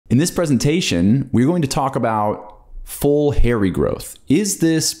In this presentation, we're going to talk about full hair regrowth. Is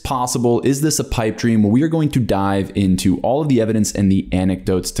this possible? Is this a pipe dream? We are going to dive into all of the evidence and the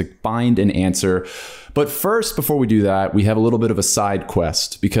anecdotes to find an answer. But first, before we do that, we have a little bit of a side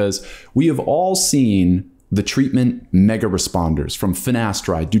quest because we have all seen the treatment mega responders from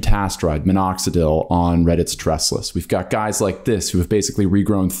finasteride, dutasteride, minoxidil on Reddit's Dress List. We've got guys like this who have basically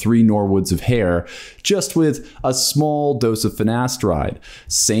regrown 3 Norwoods of hair just with a small dose of finasteride.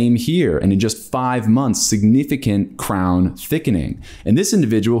 Same here, and in just 5 months, significant crown thickening. And this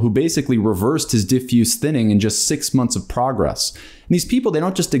individual who basically reversed his diffuse thinning in just 6 months of progress. And these people, they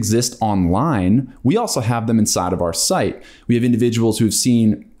don't just exist online, we also have them inside of our site. We have individuals who have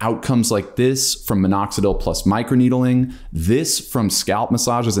seen outcomes like this from minoxidil plus microneedling, this from scalp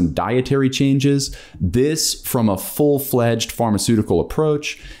massages and dietary changes, this from a full-fledged pharmaceutical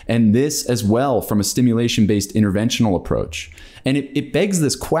approach, and this as well from a stimulation-based interventional approach. And it begs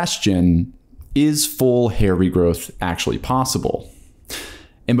this question, is full hair regrowth actually possible?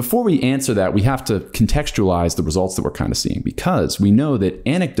 And before we answer that, we have to contextualize the results that we're kind of seeing, because we know that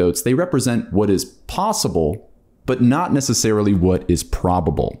anecdotes, they represent what is possible, but not necessarily what is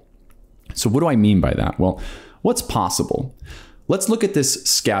probable. So what do I mean by that? Well, what's possible? Let's look at this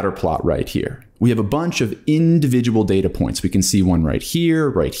scatter plot right here. We have a bunch of individual data points. We can see one right here,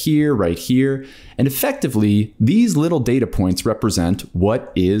 right here, right here. And effectively, these little data points represent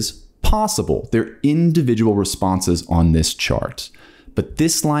what is possible. They're individual responses on this chart. But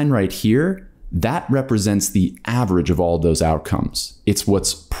this line right here, that represents the average of all those outcomes. It's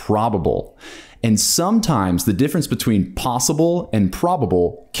what's probable. And sometimes the difference between possible and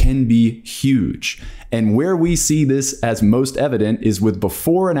probable can be huge. And where we see this as most evident is with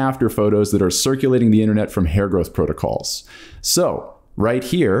before and after photos that are circulating the internet from hair growth protocols. So right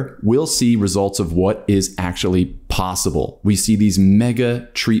here, we'll see results of what is actually possible. We see these mega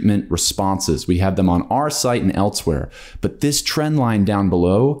treatment responses. We have them on our site and elsewhere. But this trend line down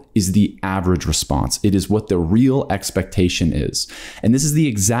below is the average response. It is what the real expectation is. And this is the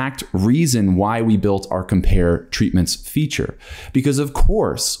exact reason why we built our compare treatments feature. Because of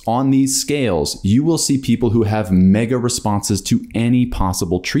course, on these scales, you will see people who have mega responses to any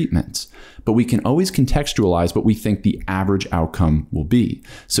possible treatment. But we can always contextualize what we think the average outcome will be.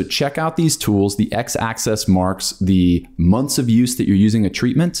 So check out these tools. The x-axis marks the months of use that you're using a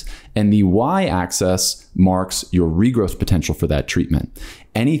treatment, and the y-axis marks your regrowth potential for that treatment.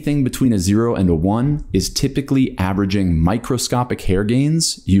 Anything between a 0 and a 1 is typically averaging microscopic hair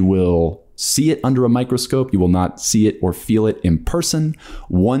gains. You will see it under a microscope. You will not see it or feel it in person.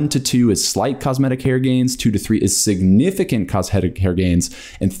 1 to 2 is slight cosmetic hair gains. 2 to 3 is significant cosmetic hair gains.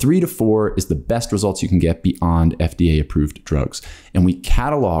 And 3 to 4 is the best results you can get beyond FDA-approved drugs. And we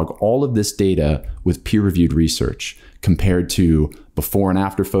catalog all of this data with peer-reviewed research compared to before and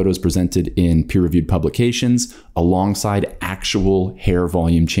after photos presented in peer-reviewed publications alongside actual hair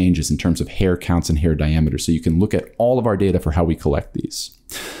volume changes in terms of hair counts and hair diameter. So you can look at all of our data for how we collect these.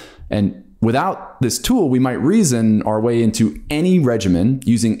 And without this tool, we might reason our way into any regimen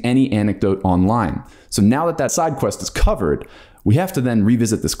using any anecdote online. So now that that side quest is covered, we have to then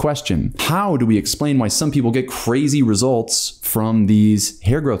revisit this question. How do we explain why some people get crazy results from these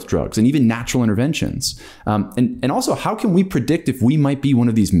hair growth drugs and even natural interventions? And also, how can we predict if we might be one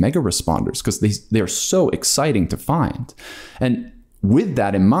of these mega responders? Because they are so exciting to find. And with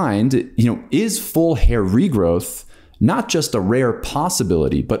that in mind, is full hair regrowth not just a rare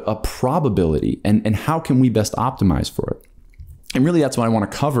possibility, but a probability? And how can we best optimize for it? And really, that's what I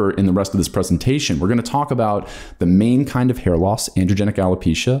want to cover in the rest of this presentation. We're going to talk about the main kind of hair loss, androgenic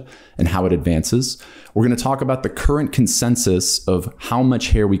alopecia, and how it advances. We're going to talk about the current consensus of how much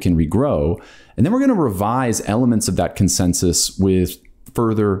hair we can regrow. And then we're going to revise elements of that consensus with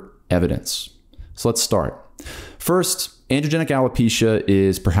further evidence. So let's start. First, androgenic alopecia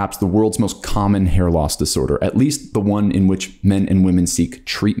is perhaps the world's most common hair loss disorder, at least the one in which men and women seek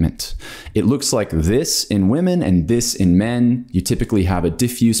treatment. It looks like this in women and this in men. You typically have a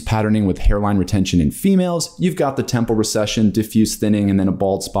diffuse patterning with hairline retention in females. You've got the temple recession, diffuse thinning, and then a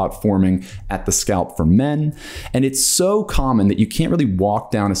bald spot forming at the scalp for men. And it's so common that you can't really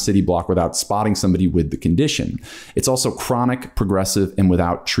walk down a city block without spotting somebody with the condition. It's also chronic, progressive, and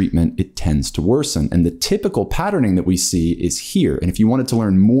without treatment, it tends to worsen. And the typical patterning that we see is here. And if you wanted to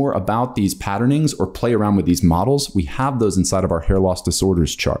learn more about these patternings or play around with these models, we have those inside of our hair loss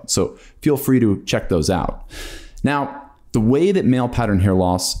disorders chart. So feel free to check those out. Now, the way that male pattern hair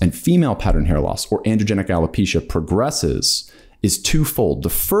loss and female pattern hair loss, or androgenic alopecia, progresses is twofold. The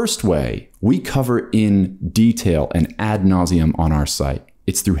first way we cover in detail and ad nauseum on our site.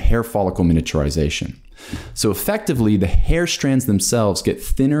 It's through hair follicle miniaturization. So effectively, the hair strands themselves get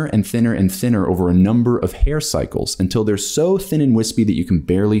thinner and thinner and thinner over a number of hair cycles until they're so thin and wispy that you can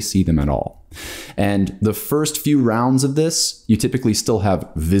barely see them at all. And the first few rounds of this, you typically still have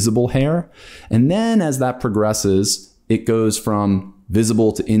visible hair. And then as that progresses, it goes from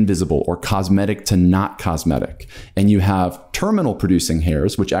visible to invisible, or cosmetic to not cosmetic. And you have terminal producing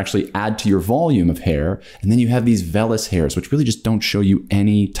hairs, which actually add to your volume of hair. And then you have these vellus hairs, which really just don't show you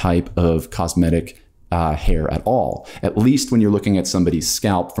any type of cosmetic hair at all, at least when you're looking at somebody's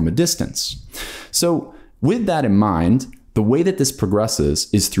scalp from a distance. So with that in mind, the way that this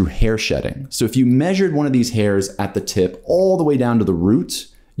progresses is through hair shedding. So if you measured one of these hairs at the tip all the way down to the root,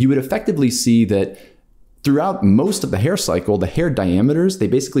 you would effectively see that throughout most of the hair cycle, the hair diameters, they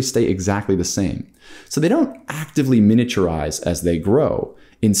basically stay exactly the same. So they don't actively miniaturize as they grow.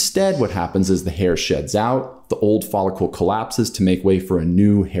 Instead, what happens is the hair sheds out, the old follicle collapses to make way for a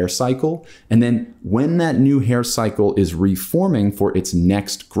new hair cycle. And then when that new hair cycle is reforming for its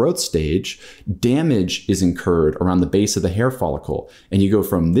next growth stage, damage is incurred around the base of the hair follicle. And you go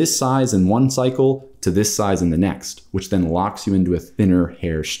from this size in one cycle to this size in the next, which then locks you into a thinner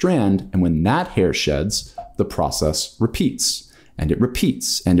hair strand. And when that hair sheds, the process repeats. And it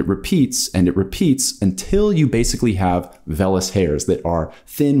repeats, and it repeats, and it repeats until you basically have vellus hairs that are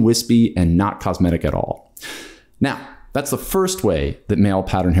thin, wispy, and not cosmetic at all. Now, that's the first way that male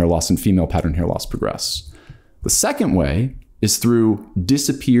pattern hair loss and female pattern hair loss progress. The second way is through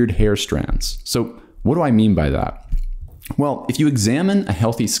disappeared hair strands. So what do I mean by that? Well, if you examine a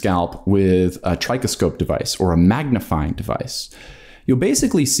healthy scalp with a trichoscope device or a magnifying device, you'll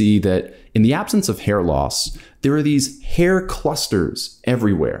basically see that in the absence of hair loss, there are these hair clusters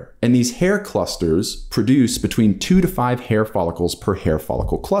everywhere. And these hair clusters produce between 2 to 5 hair follicles per hair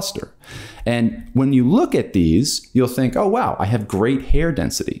follicle cluster. And when you look at these, you'll think, oh wow, I have great hair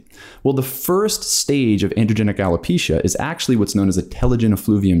density. Well, the first stage of androgenic alopecia is actually what's known as a telogen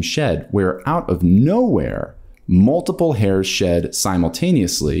effluvium shed, where out of nowhere, multiple hairs shed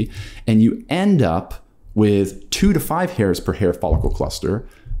simultaneously, and you end up with 2 to 5 hairs per hair follicle cluster,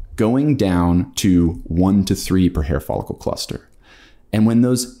 going down to 1 to 3 per hair follicle cluster. And when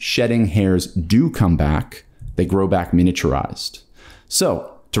those shedding hairs do come back, they grow back miniaturized.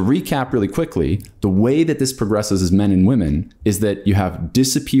 So to recap really quickly, the way that this progresses as men and women is that you have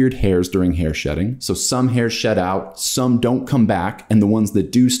disappeared hairs during hair shedding. So some hairs shed out, some don't come back, and the ones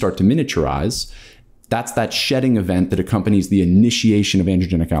that do start to miniaturize. That's that shedding event that accompanies the initiation of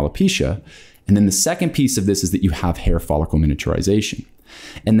androgenic alopecia. And then the second piece of this is that you have hair follicle miniaturization.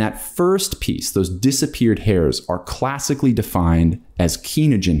 And that first piece, those disappeared hairs, are classically defined as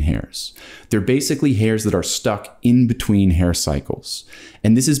kenogen hairs. They're basically hairs that are stuck in between hair cycles.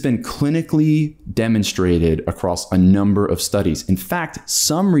 And this has been clinically demonstrated across a number of studies. In fact,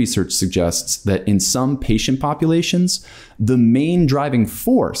 some research suggests that in some patient populations, the main driving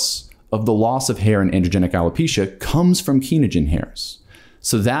force of the loss of hair in androgenic alopecia comes from kenogen hairs.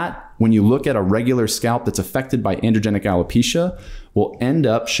 So that, when you look at a regular scalp that's affected by androgenic alopecia, will end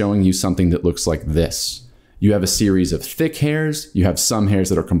up showing you something that looks like this. You have a series of thick hairs, you have some hairs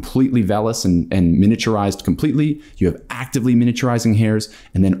that are completely vellus and miniaturized completely, you have actively miniaturizing hairs,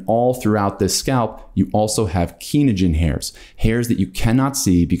 and then all throughout this scalp, you also have kenogen hairs, hairs that you cannot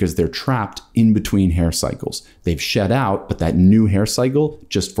see because they're trapped in between hair cycles. They've shed out, but that new hair cycle,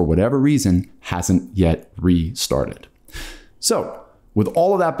 just for whatever reason, hasn't yet restarted. So, with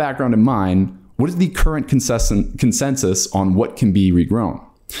all of that background in mind, what is the current consensus on what can be regrown?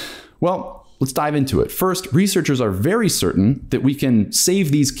 Well, let's dive into it. First, researchers are very certain that we can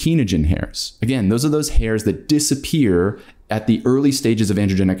save these kenogen hairs. Again, those are those hairs that disappear at the early stages of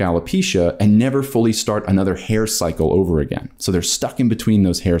androgenic alopecia and never fully start another hair cycle over again. So they're stuck in between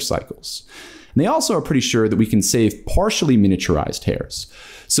those hair cycles. And they also are pretty sure that we can save partially miniaturized hairs.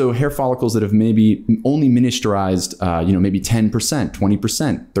 So hair follicles that have maybe only miniaturized, maybe 10%,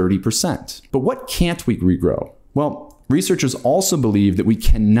 20%, 30%. But what can't we regrow? Well, researchers also believe that we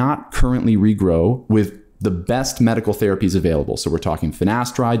cannot currently regrow with the best medical therapies available. So we're talking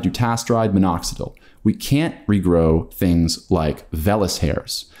finasteride, dutasteride, minoxidil. We can't regrow things like vellus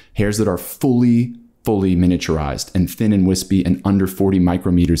hairs, hairs that are fully miniaturized and thin and wispy and under 40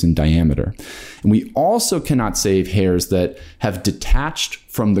 micrometers in diameter. And we also cannot save hairs that have detached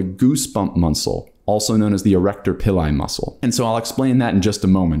from the goosebump muscle, also known as the erector pili muscle. And so I'll explain that in just a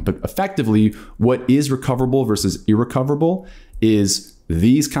moment. But effectively, what is recoverable versus irrecoverable is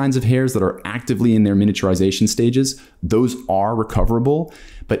these kinds of hairs that are actively in their miniaturization stages. Those are recoverable,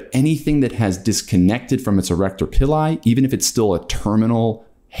 but anything that has disconnected from its erector pili, even if it's still a terminal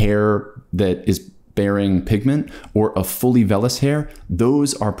hair that is bearing pigment or a fully vellus hair,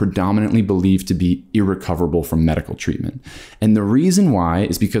 those are predominantly believed to be irrecoverable from medical treatment. And the reason why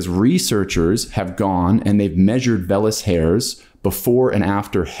is because researchers have gone and they've measured vellus hairs before and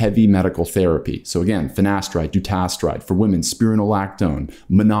after heavy medical therapy. So again, finasteride, dutasteride, for women, spironolactone,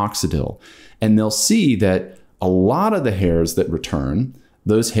 minoxidil. And they'll see that a lot of the hairs that return,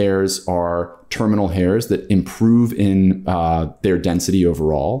 those hairs are terminal hairs that improve in their density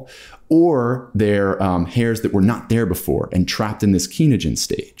overall, or they're hairs that were not there before and trapped in this kenogen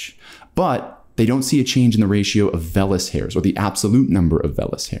stage. But they don't see a change in the ratio of vellus hairs or the absolute number of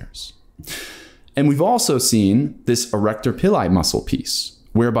vellus hairs. And we've also seen this erector pili muscle piece,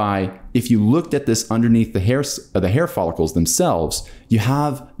 whereby if you looked at this underneath the hair follicles themselves, you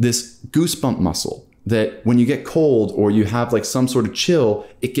have this goosebump muscle that when you get cold or you have like some sort of chill,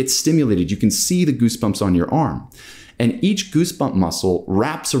 it gets stimulated. You can see the goosebumps on your arm. And each goosebump muscle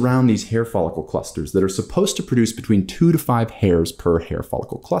wraps around these hair follicle clusters that are supposed to produce between 2 to 5 hairs per hair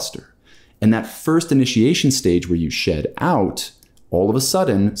follicle cluster. And that first initiation stage where you shed out, all of a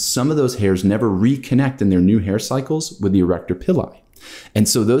sudden, some of those hairs never reconnect in their new hair cycles with the erector pili. And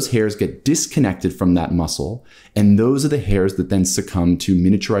so those hairs get disconnected from that muscle, and those are the hairs that then succumb to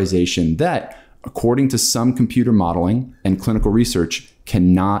miniaturization that, according to some computer modeling and clinical research,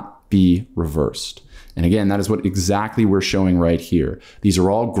 cannot be reversed. And again, that is what exactly we're showing right here. These are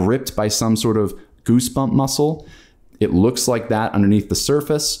all gripped by some sort of goosebump muscle. It looks like that underneath the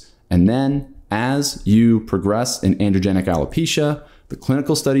surface, and then as you progress in androgenic alopecia, the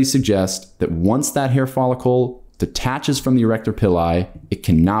clinical studies suggest that once that hair follicle detaches from the erector pili, it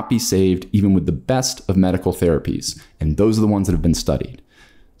cannot be saved even with the best of medical therapies. And those are the ones that have been studied.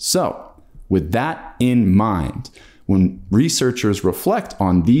 So with that in mind, when researchers reflect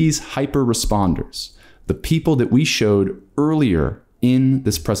on these hyper responders, the people that we showed earlier in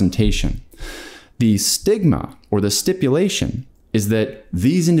this presentation, the stigma or the stipulation is that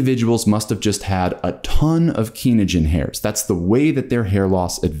these individuals must have just had a ton of kenogen hairs. That's the way that their hair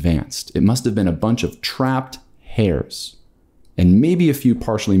loss advanced. It must have been a bunch of trapped hairs and maybe a few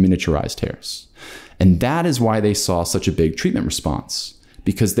partially miniaturized hairs. And that is why they saw such a big treatment response,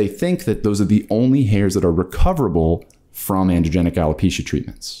 because they think that those are the only hairs that are recoverable from androgenic alopecia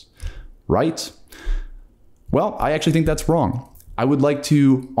treatments, right? Well, I actually think that's wrong. I would like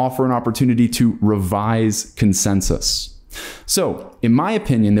to offer an opportunity to revise consensus. So, in my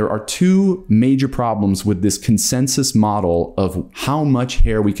opinion, there are 2 major problems with this consensus model of how much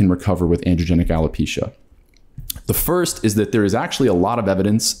hair we can recover with androgenic alopecia. The first is that there is actually a lot of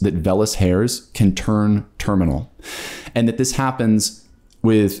evidence that vellus hairs can turn terminal, and that this happens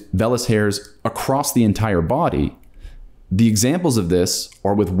with vellus hairs across the entire body. The examples of this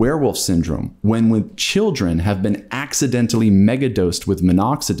are with werewolf syndrome, when children have been accidentally megadosed with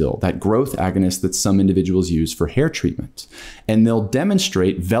minoxidil, that growth agonist that some individuals use for hair treatment. And they'll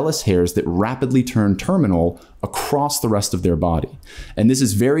demonstrate vellus hairs that rapidly turn terminal across the rest of their body. And this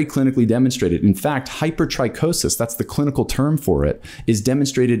is very clinically demonstrated. In fact, hypertrichosis, that's the clinical term for it, is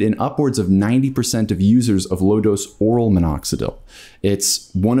demonstrated in upwards of 90% of users of low-dose oral minoxidil.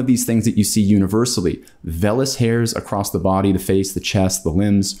 It's one of these things that you see universally. Vellus hairs across the body, the face, the chest, the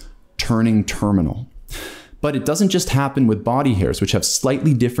limbs, turning terminal. But it doesn't just happen with body hairs, which have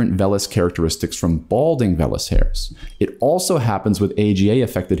slightly different vellus characteristics from balding vellus hairs. It also happens with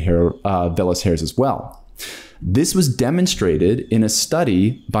AGA-affected hair, vellus hairs as well. This was demonstrated in a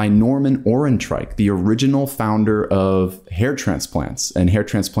study by Norman Orentreich, the original founder of hair transplants and hair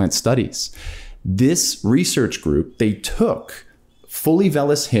transplant studies. This research group, they took fully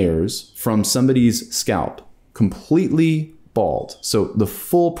vellus hairs from somebody's scalp, completely bald. So the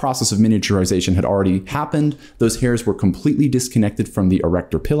full process of miniaturization had already happened. Those hairs were completely disconnected from the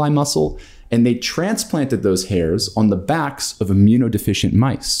erector pili muscle, and they transplanted those hairs on the backs of immunodeficient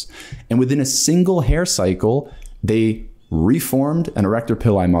mice. And within a single hair cycle, they reformed an erector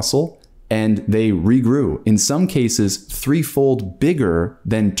pili muscle and they regrew, in some cases 3-fold bigger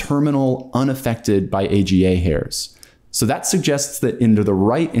than terminal unaffected by AGA hairs. So that suggests that in the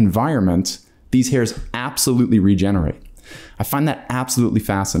right environment, these hairs absolutely regenerate. I find that absolutely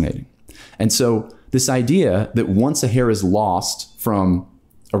fascinating. And so this idea that once a hair is lost from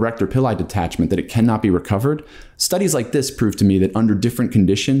erector pili detachment, that it cannot be recovered, studies like this prove to me that under different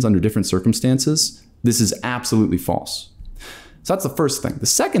conditions, under different circumstances, this is absolutely false. So that's the first thing. The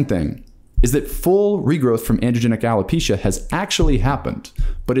second thing is that full regrowth from androgenic alopecia has actually happened,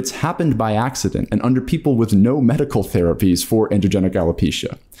 but it's happened by accident and under people with no medical therapies for androgenic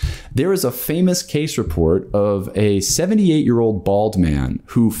alopecia. There is a famous case report of a 78-year-old bald man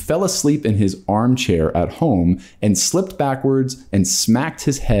who fell asleep in his armchair at home and slipped backwards and smacked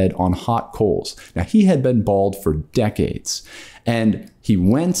his head on hot coals. Now, he had been bald for decades, and he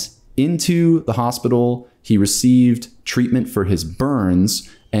went into the hospital, he received treatment for his burns,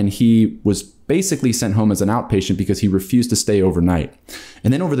 and he was basically sent home as an outpatient because he refused to stay overnight.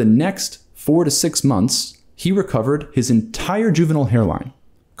 And then over the next 4 to 6 months, he recovered his entire juvenile hairline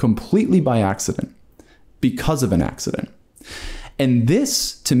completely by accident, because of an accident. And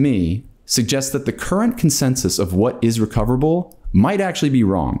this, to me, suggests that the current consensus of what is recoverable might actually be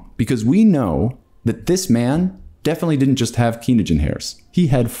wrong, because we know that this man definitely didn't just have kenogen hairs. He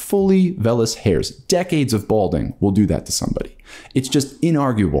had fully vellus hairs. Decades of balding will do that to somebody. It's just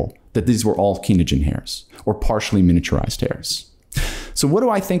inarguable that these were all kenogen hairs or partially miniaturized hairs. So what do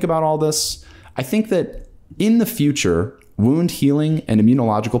I think about all this? I think that in the future, wound healing and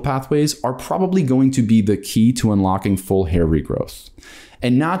immunological pathways are probably going to be the key to unlocking full hair regrowth.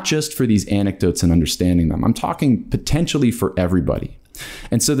 And not just for these anecdotes and understanding them. I'm talking potentially for everybody.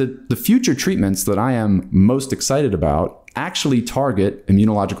 And so the future treatments that I am most excited about actually target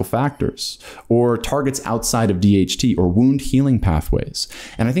immunological factors or targets outside of DHT or wound healing pathways.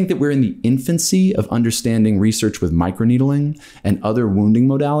 And I think that we're in the infancy of understanding research with microneedling and other wounding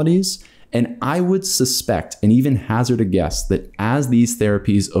modalities. And I would suspect and even hazard a guess that as these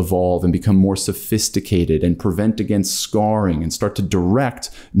therapies evolve and become more sophisticated and prevent against scarring and start to direct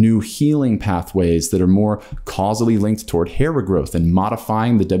new healing pathways that are more causally linked toward hair regrowth and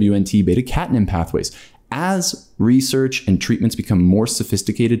modifying the WNT beta-catenin pathways, as research and treatments become more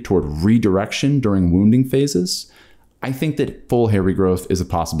sophisticated toward redirection during wounding phases, I think that full hair regrowth is a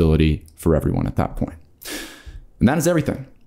possibility for everyone at that point. And that is everything.